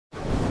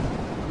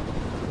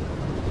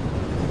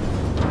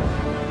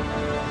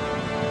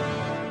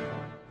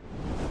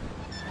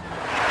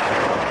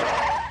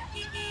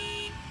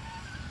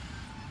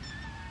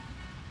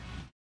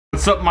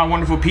What's up, my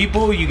wonderful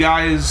people? You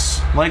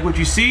guys like what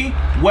you see?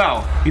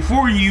 Well,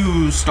 before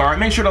you start,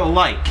 make sure to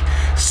like,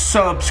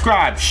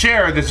 subscribe,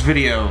 share this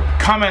video,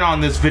 comment on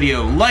this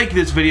video, like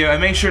this video, and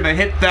make sure to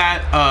hit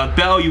that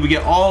bell. You will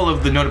get all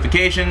of the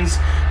notifications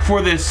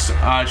for this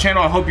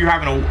channel. I hope you're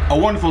having a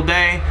wonderful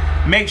day.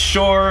 Make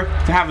sure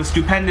to have a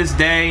stupendous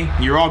day.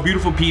 You're all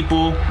beautiful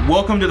people.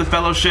 Welcome to the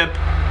fellowship.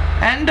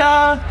 And,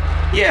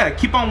 yeah,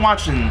 keep on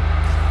watching.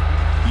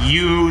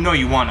 You know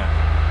you wanna.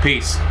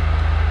 Peace.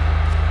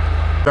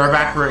 We're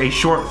back for a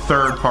short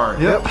third part.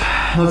 Yep.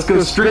 Let's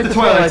go straight to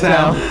Twilight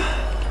Town.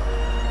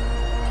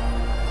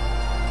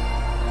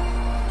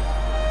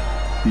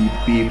 Beep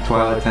beep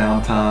Twilight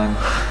Town time.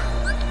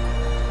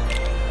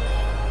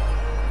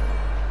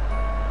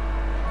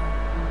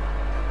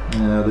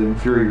 Yeah, the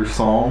inferior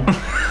song.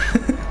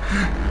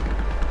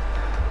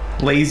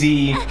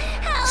 Lazy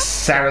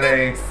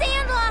Saturday.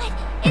 Sandlot!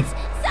 It's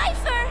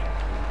Cypher!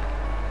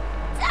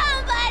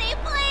 Somebody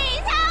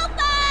please help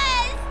us!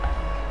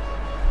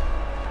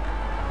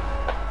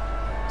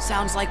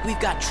 Sounds like we've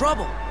got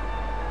trouble.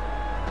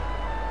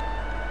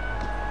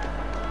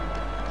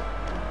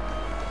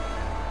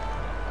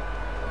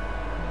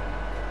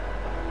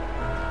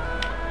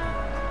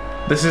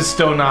 This is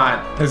still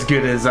not as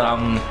good as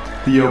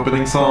The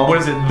opening song. What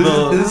is it?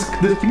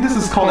 I think this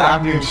is called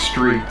Afternoon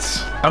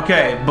Streets.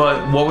 Okay,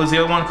 but what was the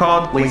other one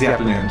called? Lazy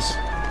Afternoons.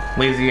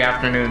 Lazy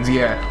Afternoons,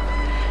 yeah.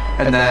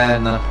 And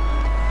then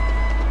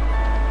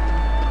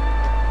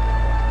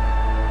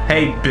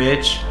Hey,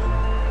 bitch.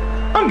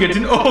 I'm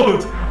getting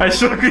old. I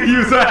sure could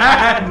use a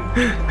hand.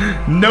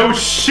 No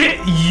shit,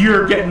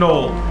 you're getting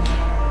old.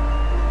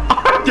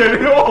 I'm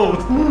getting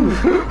old.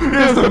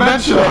 here's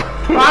dementia.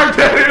 I'm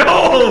getting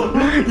old.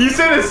 You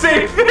said the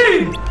same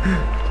thing.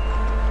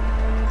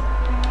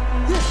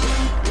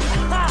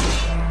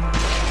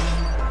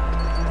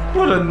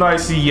 What a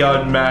nice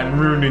young man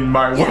ruining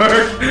my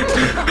work.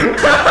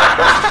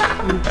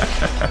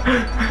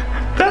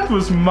 That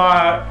was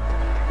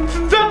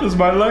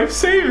my life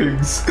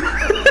savings.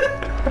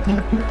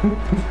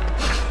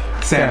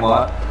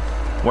 Sandlot.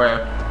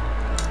 Where?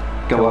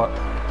 Go up.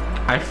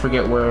 I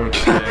forget where.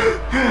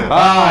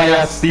 Ah,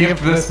 yes, the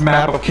infamous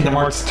map of Kingdom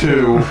Hearts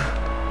 2.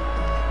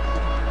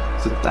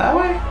 Is it that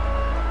way?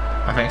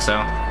 I think so.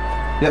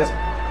 Yes.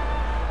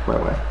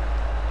 Right way.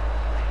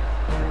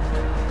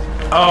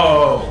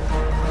 Oh.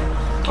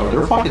 Oh,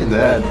 they're fucking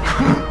dead.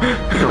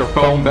 They're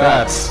foam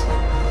bats.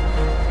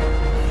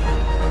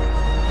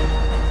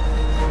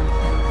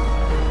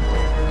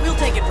 We'll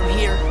take it from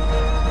here.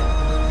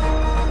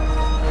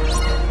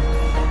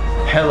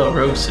 Hello,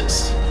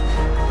 Roses.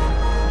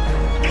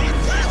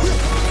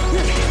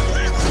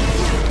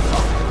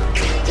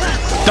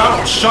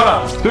 Donald, shut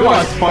up. They're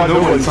like fun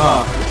ones,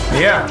 huh?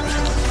 Yeah.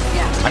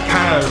 I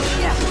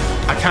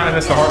kind of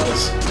miss the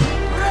Heartless.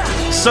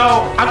 So,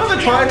 I thought the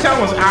Twilight Town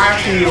was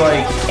actually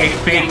like a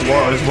fake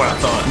world is what I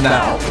thought.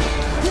 No.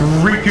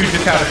 Riku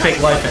just had a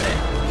fake life in it.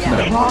 No,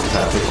 Rock's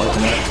had a fake life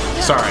in it.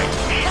 Sorry.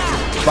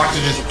 Rock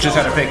just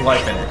had a fake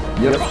life in it.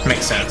 Yep.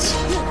 Makes sense.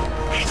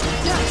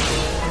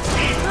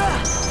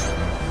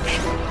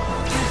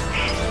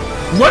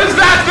 What is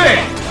that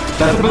thing?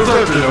 That's a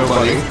berserker,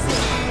 nobody.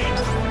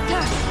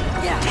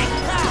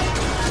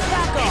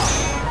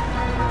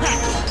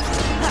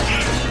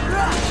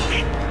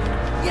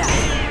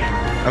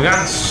 I've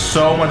gotten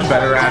so much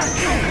better at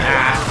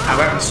I've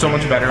gotten so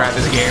much better at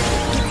this game.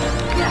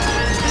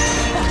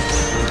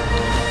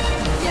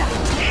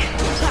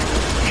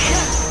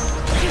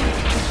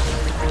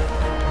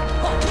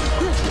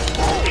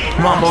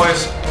 Come on,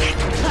 boys.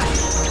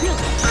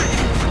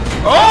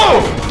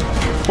 Oh!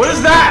 What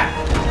is that?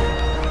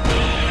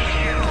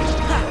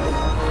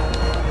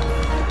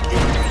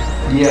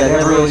 Yeah, they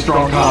have really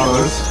strong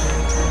combos.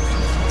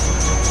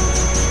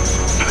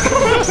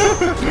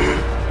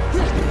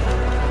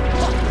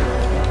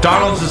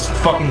 Donald's just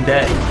fucking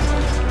dead.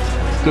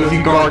 So if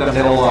you guard them,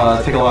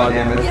 they'll take a lot of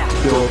damage.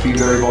 They'll be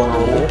very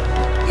vulnerable.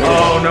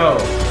 Oh no,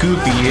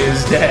 Goofy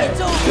is dead.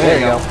 There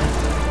you go.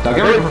 Now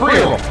get rid of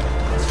 3 of them.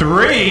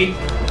 3?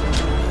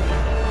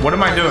 What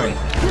am I doing?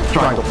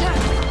 Triangle.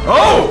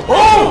 Oh!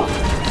 Oh!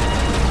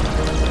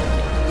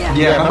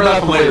 Yeah, remember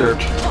that for later.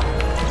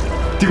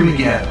 Do it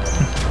again.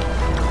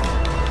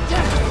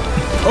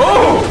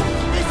 Oh!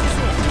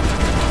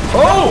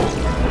 Oh!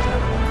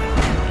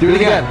 Do it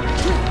again.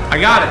 I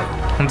got it.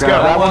 Let's go.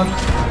 That one.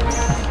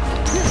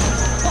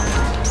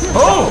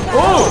 Oh!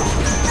 Oh!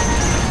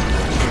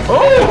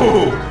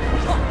 Oh!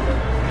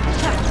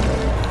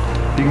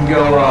 You can go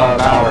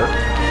Bauer.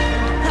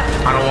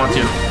 I don't want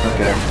to.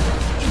 Okay.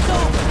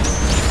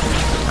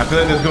 I feel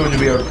like there's going to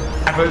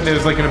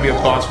be a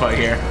boss fight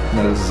here.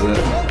 No, this is it.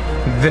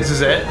 This is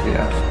it?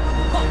 Yeah.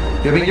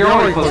 I mean, you're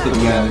already close to the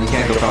end. You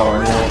can't go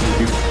Power anymore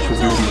because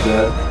Goofy's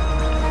dead.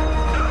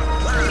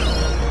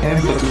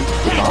 And the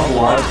Donald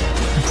alive.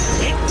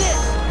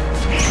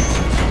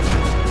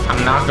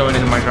 I'm not going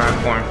into my drive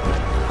form.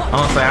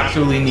 Unless I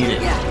absolutely need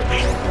it.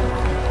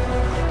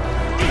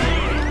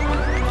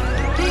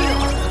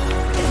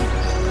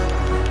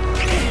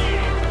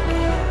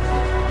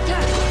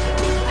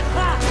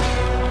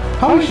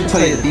 Probably should tell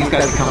you that these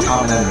guys become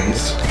common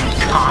enemies.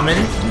 Common?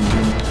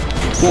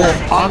 Well,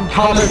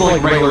 uncommon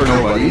like regular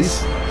nobodies,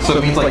 so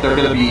it means like they're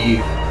gonna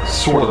be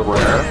sort of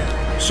rare.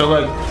 So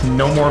like,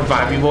 no more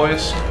Vibey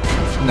boys?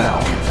 No.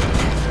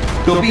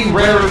 They'll be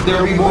rare,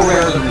 they'll be more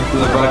rare than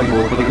the Vibey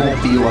boys, but they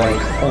won't be like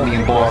only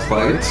in boss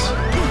fights.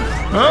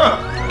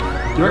 Huh.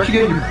 You're actually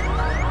getting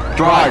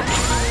drive.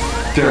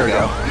 There we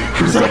go.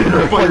 For a second,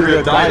 I thought you were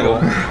gonna die though.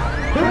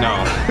 No.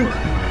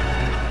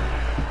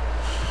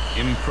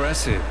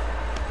 Impressive.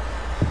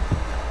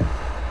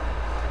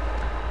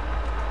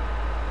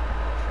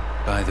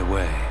 By the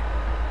way,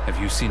 have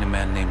you seen a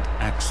man named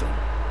Axel?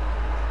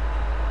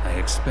 I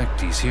expect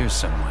he's here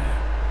somewhere.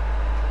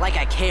 Like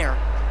I care.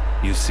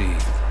 You see,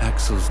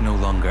 Axel's no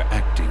longer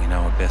acting in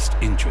our best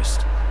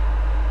interest.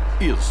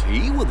 Is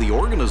he with the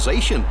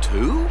organization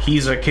too?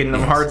 He's a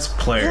Kingdom Hearts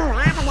player.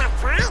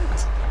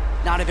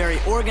 Not a very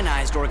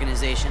organized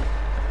organization.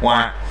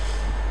 Why?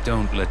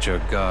 Don't let your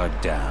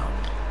guard down.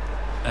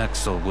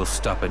 Axel will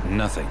stop at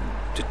nothing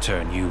to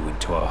turn you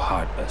into a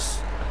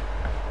heartless.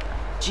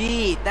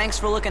 Gee, thanks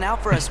for looking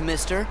out for us,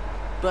 mister.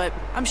 But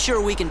I'm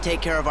sure we can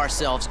take care of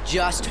ourselves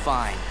just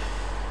fine.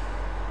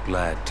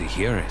 Glad to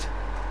hear it.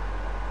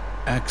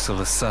 Axel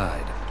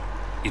aside,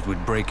 it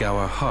would break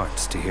our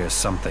hearts to hear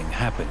something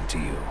happen to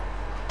you.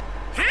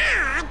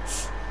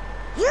 Hearts?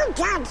 You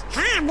don't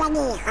have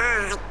any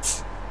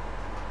hearts.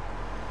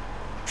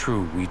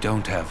 True, we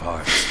don't have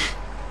hearts.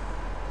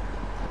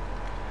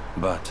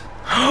 But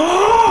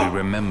we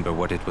remember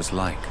what it was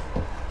like.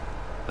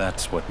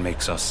 That's what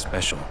makes us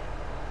special.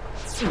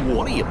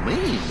 What do you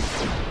mean?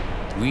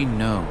 We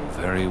know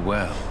very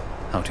well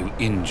how to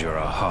injure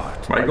a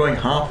heart. Why are you going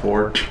half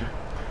for?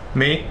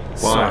 Me?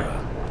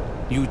 Sora,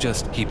 you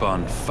just keep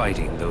on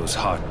fighting those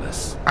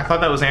heartless. I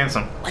thought that was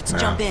Ansem. Let's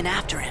jump in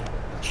after him.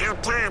 How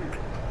come?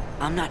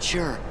 I'm not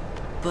sure,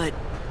 but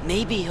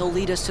maybe he'll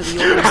lead us to the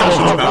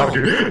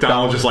organization.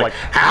 Donald's just like,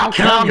 how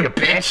come, you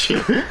bitch?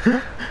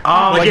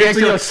 Like,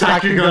 actually, like,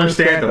 actually gonna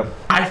understand them.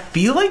 I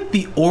feel like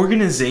the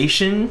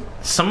organization,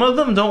 some of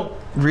them don't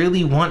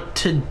really want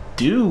to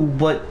do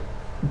what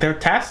they're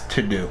tasked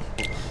to do.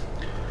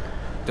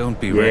 Don't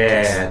be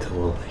reckless. Yeah,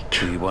 totally.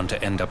 Do you want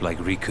to end up like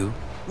Riku?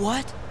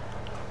 What?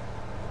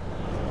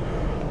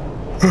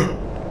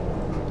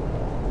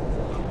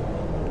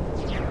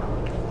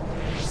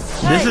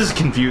 This is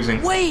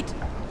confusing. Wait!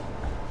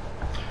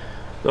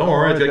 Don't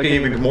worry, it's gonna get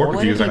even more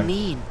What did he confusing.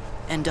 mean?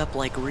 End up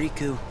like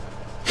Riku.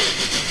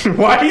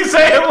 Why do you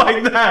say it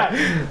like that?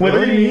 What do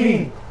you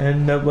mean?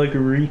 End up like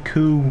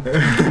Riku.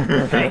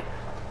 Hey,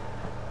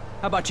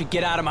 how about you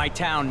get out of my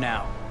town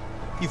now?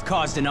 You've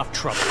caused enough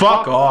trouble.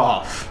 Fuck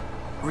off.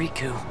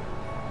 Riku.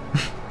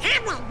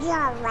 Have it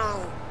your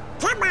way.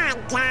 Come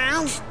on,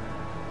 guys.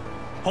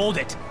 Hold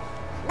it.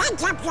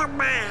 Make up your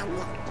mind.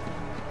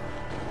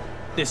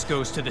 This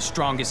goes to the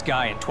strongest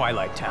guy in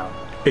Twilight Town.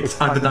 It's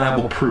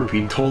undeniable proof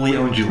he totally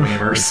owns you,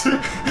 lamers. I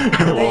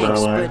love that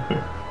Thanks, line.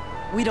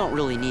 but we don't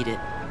really need it.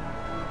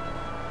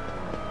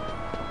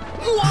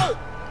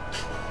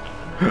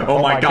 Oh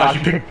my gosh,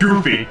 you picked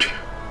Goofy!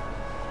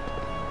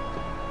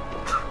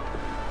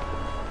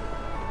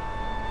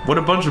 What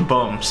a bunch of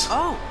bums.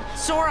 Oh,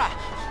 Sora!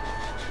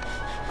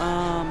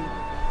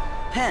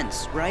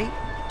 Pence, right?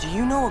 Do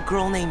you know a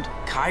girl named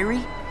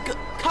Kairi?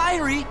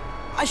 Kairi?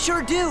 I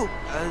sure do!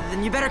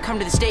 Then you better come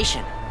to the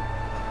station.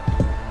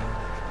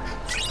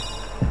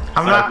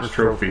 I'm Cypher's not.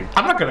 trophy.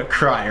 I'm not gonna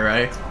cry,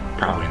 right?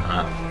 Probably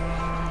not.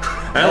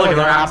 Hey, look,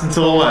 another absent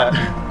silhouette.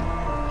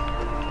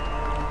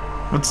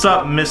 What's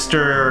up,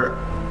 Mr.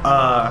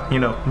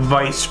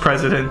 Vice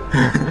President?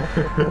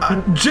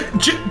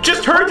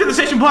 Just hurry to the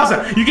station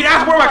plaza. You can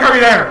ask more about Kirby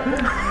there.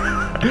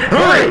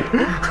 Hurry!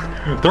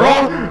 They're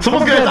all.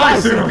 Someone's gonna die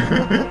soon!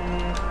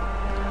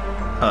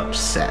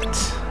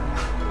 Upset.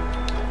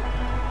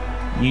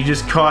 You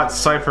just caught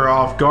Cypher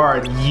off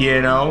guard,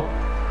 you know?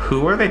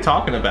 Who are they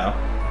talking about?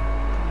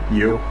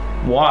 You.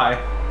 Why?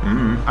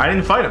 I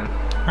didn't fight him.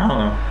 I don't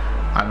know.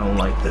 I don't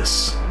like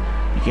this.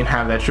 You can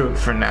have that trophy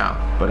for now,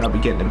 but I'll be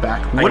getting it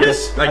back. I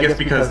guess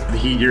because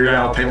you're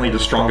now technically the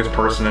strongest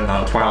person in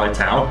Twilight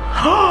Town.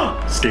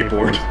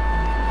 Skateboard.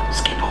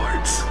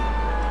 Skateboards.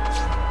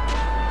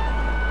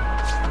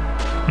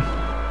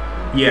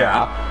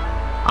 Yeah.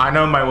 I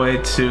know my way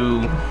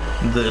to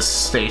this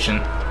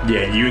station.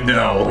 Yeah, you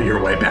know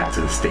your way back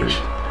to the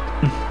station.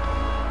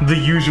 The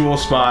usual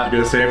spot. You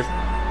gonna save?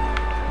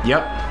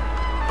 Yep.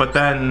 But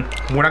then,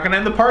 we're not gonna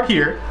end the part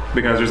here.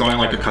 Because there's only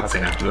like a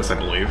cutscene after this, I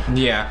believe.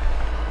 Yeah.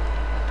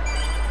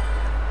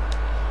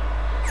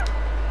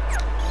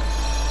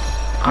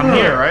 I'm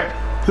here, right?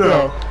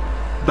 So,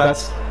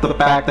 that's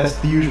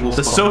the usual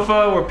The spot.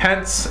 sofa where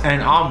Pence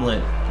and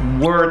Omelet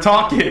were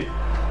talking.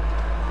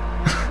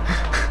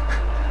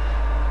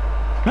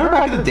 Remember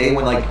back in the day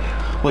when like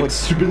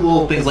stupid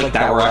little things like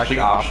that were actually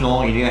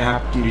optional? You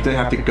didn't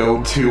have to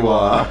go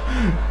to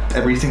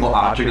every single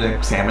object and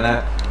examine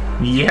it.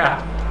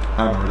 Yeah.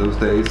 I remember those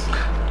days.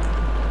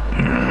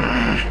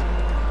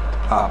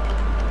 Up.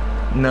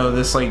 No,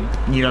 this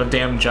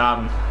damn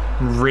job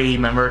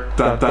Remember?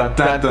 Da da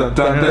da da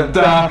da da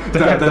da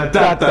da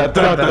da da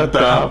da da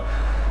da.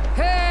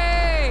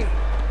 Hey!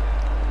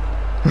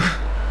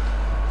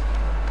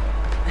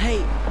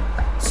 Hey,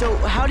 so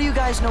how do you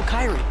guys know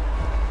Kyrie?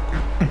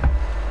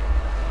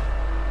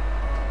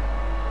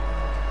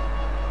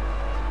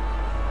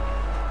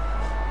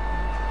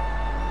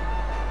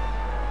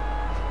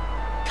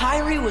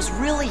 Kyrie was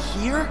really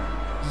here?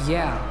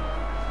 Yeah.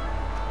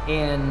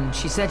 And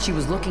she said she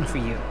was looking for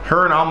you.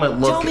 Her and Omelet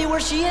Tell me where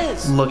she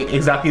is. look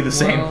exactly the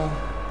same. Well,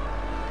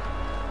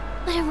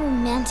 What a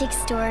romantic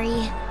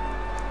story.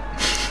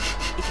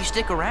 If you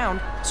stick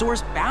around,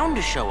 Sora's bound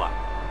to show up.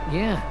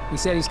 yeah, he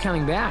said he's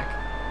coming back.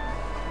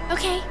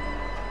 Okay.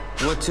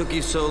 What took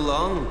you so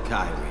long,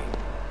 Kyrie?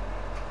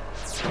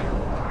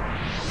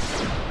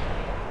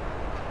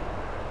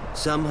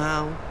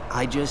 Somehow,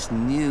 I just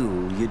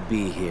knew you'd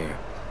be here.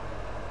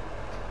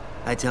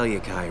 I tell you,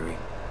 Kyrie,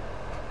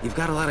 you've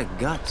got a lot of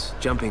guts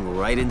jumping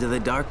right into the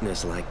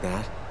darkness like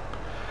that.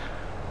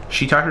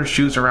 She tied her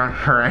shoes around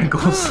her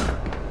ankles.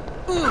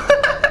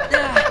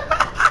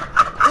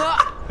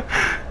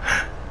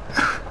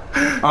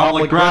 Oh,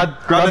 like grab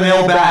the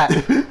nail bat.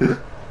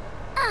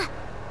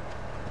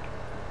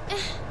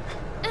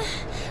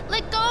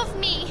 Let go of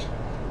me.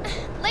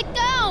 Let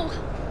go.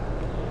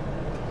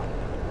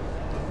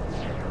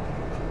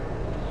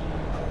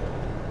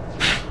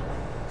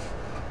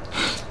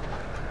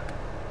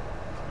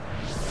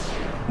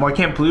 Why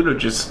can't Pluto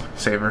just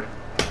save her?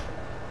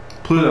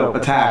 Pluto,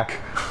 attack.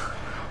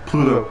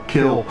 Pluto,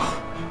 kill.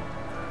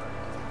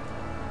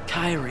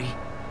 Kyrie.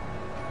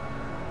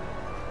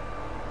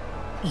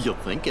 You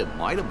think it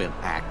might have been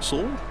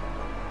Axel?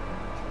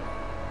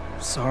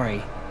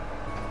 Sorry.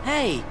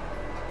 Hey,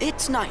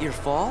 it's not your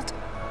fault.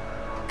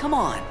 Come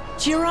on,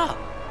 cheer up.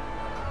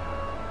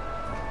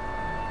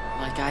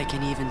 Like I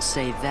can even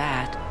say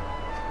that.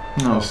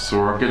 No,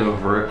 Sora, get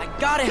over it. I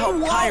gotta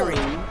help Kyrie.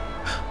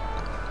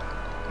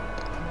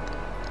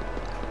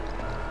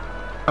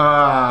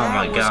 Oh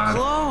my That was god.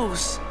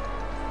 close.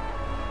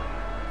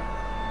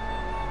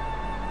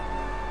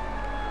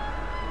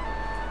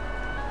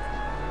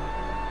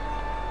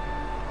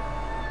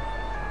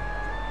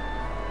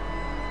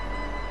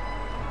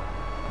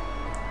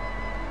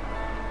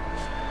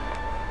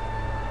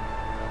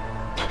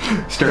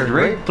 Stared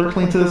right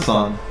directly into the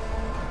sun.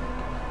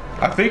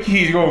 I think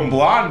he's going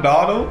blind,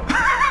 Donald.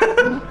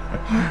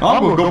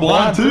 I'm gonna go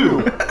blind too.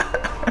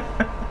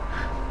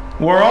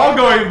 We're all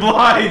going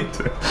blind.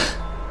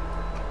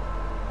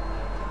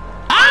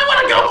 I want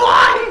to go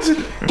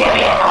blind. Give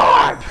me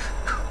an orb.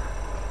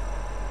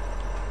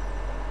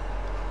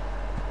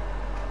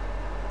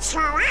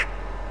 Sora?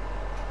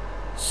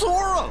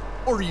 Sora,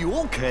 are you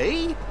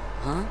okay?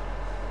 Huh?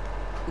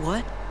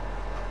 What?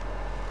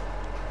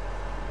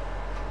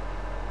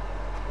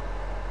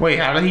 Wait,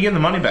 how did he get the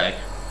money back?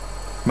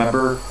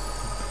 Remember,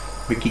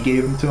 Vicky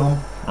gave them to him.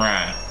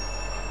 Right.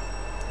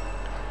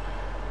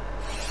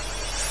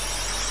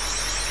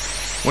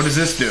 What does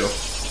this do?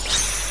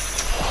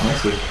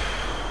 Nicely.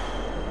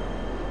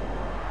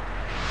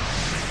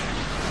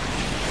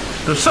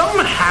 Does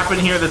something happen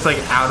here that's like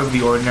out of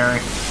the ordinary?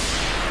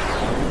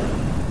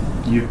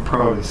 You've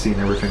probably seen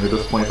everything at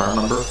this point, if I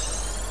remember.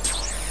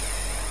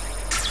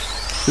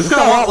 This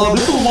got a lot.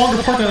 This was a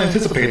longer part than I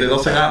anticipated. I'll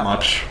say that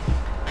much.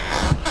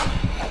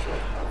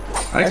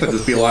 I expect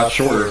this to be a lot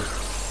shorter.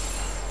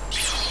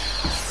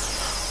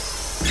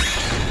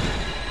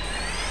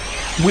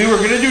 We were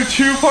gonna do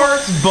 2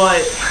 parts,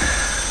 but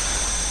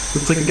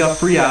Looks like it got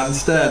free out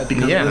instead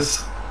because Yeah. of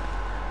this.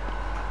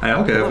 I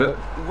don't give it.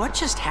 What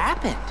just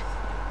happened?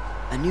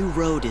 A new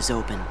road is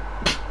open,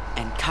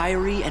 and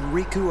Kyrie and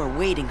Riku are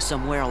waiting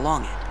somewhere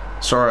along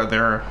it. Sora,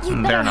 they're You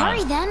better not.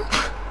 hurry then.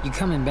 You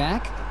coming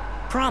back?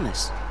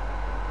 Promise.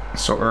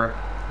 Sora,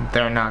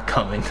 they're not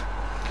coming.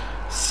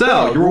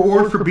 So, your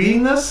reward for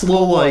beating this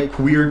little like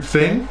weird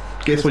thing.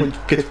 Guess what?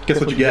 Guess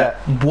what you get?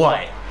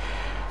 What?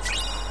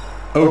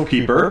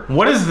 Oathkeeper.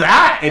 What is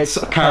that? It's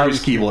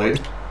Kyrie's Keyblade.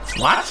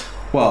 What?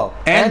 Well,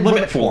 and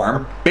limit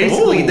form.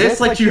 Basically, Ooh. this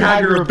lets you have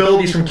your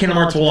abilities from Kingdom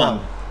Hearts 1,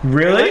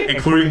 Really?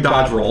 including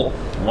dodge roll.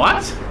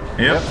 What?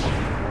 Yep.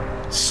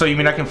 So you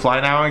mean I can fly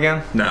now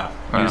again? No,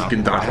 you just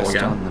can dodge roll Passed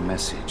on again. the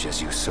message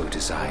as you so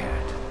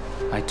desired.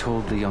 I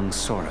told the young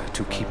Sora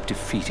to keep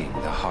defeating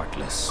the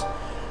Heartless.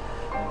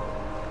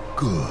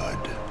 Good.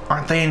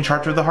 Aren't they in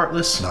charge of the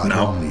Heartless? Not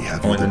No, only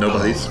have only you the the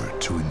nobodies. power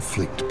to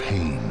inflict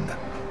pain,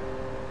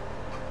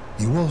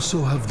 you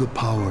also have the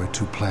power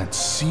to plant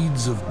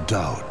seeds of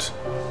doubt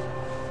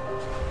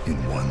in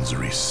one's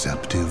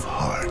receptive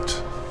heart.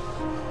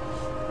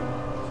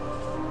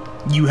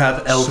 You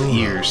have elf Sora will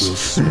ears.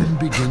 soon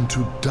begin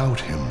to doubt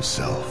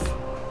himself.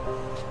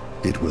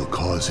 It will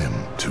cause him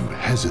to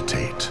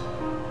hesitate,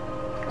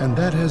 and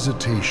that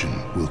hesitation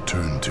will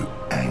turn to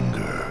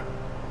anger.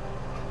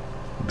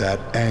 That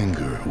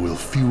anger will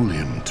fuel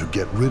him to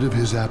get rid of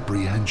his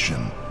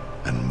apprehension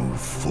and move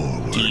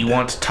forward. Do you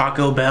want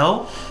Taco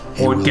Bell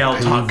He or will Del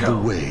pave Taco? the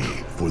way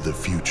for the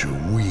future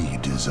we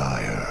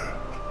desire.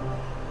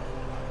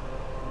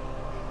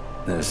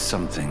 There's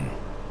something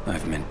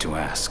I've meant to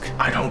ask?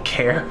 I don't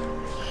care.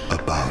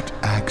 About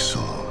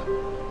Axel,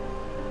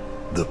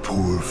 the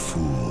poor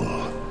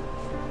fool.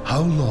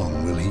 How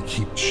long will he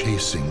keep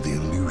chasing the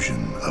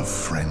illusion of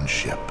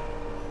friendship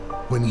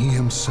when he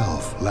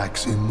himself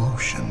lacks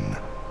emotion,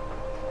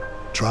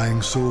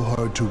 trying so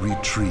hard to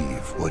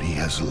retrieve what he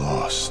has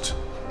lost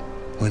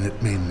when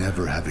it may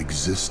never have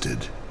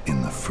existed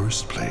in the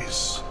first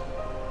place?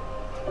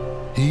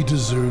 He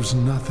deserves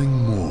nothing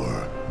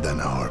more than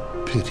our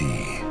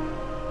pity.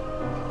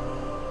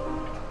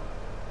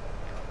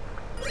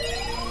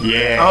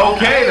 Yeah.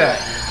 Okay then.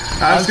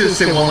 I was gonna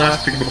say one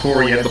last thing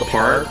before we end the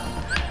part.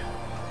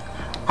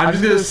 I'm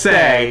just gonna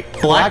say,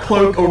 Black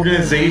Cloak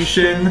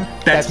organization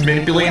that's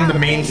manipulating the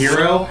main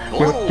hero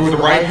with the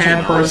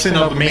right-hand person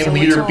of the main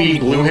leader being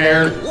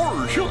blue-haired.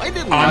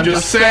 I'm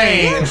just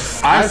saying,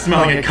 I'm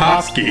smelling a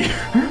Koski.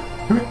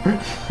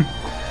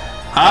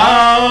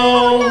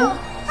 Oh!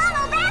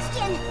 Follow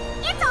Bastion!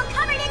 It's all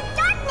covered in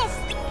darkness!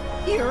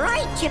 You're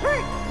right, Chipper.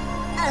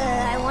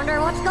 I wonder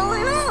what's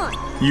going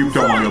on. You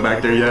don't want to go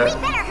back there yet?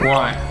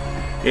 Why?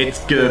 It's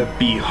gonna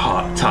be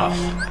tough.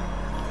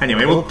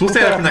 Anyway, we'll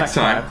say that for next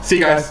time. See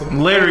you guys.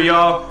 Later,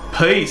 y'all.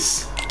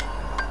 Peace.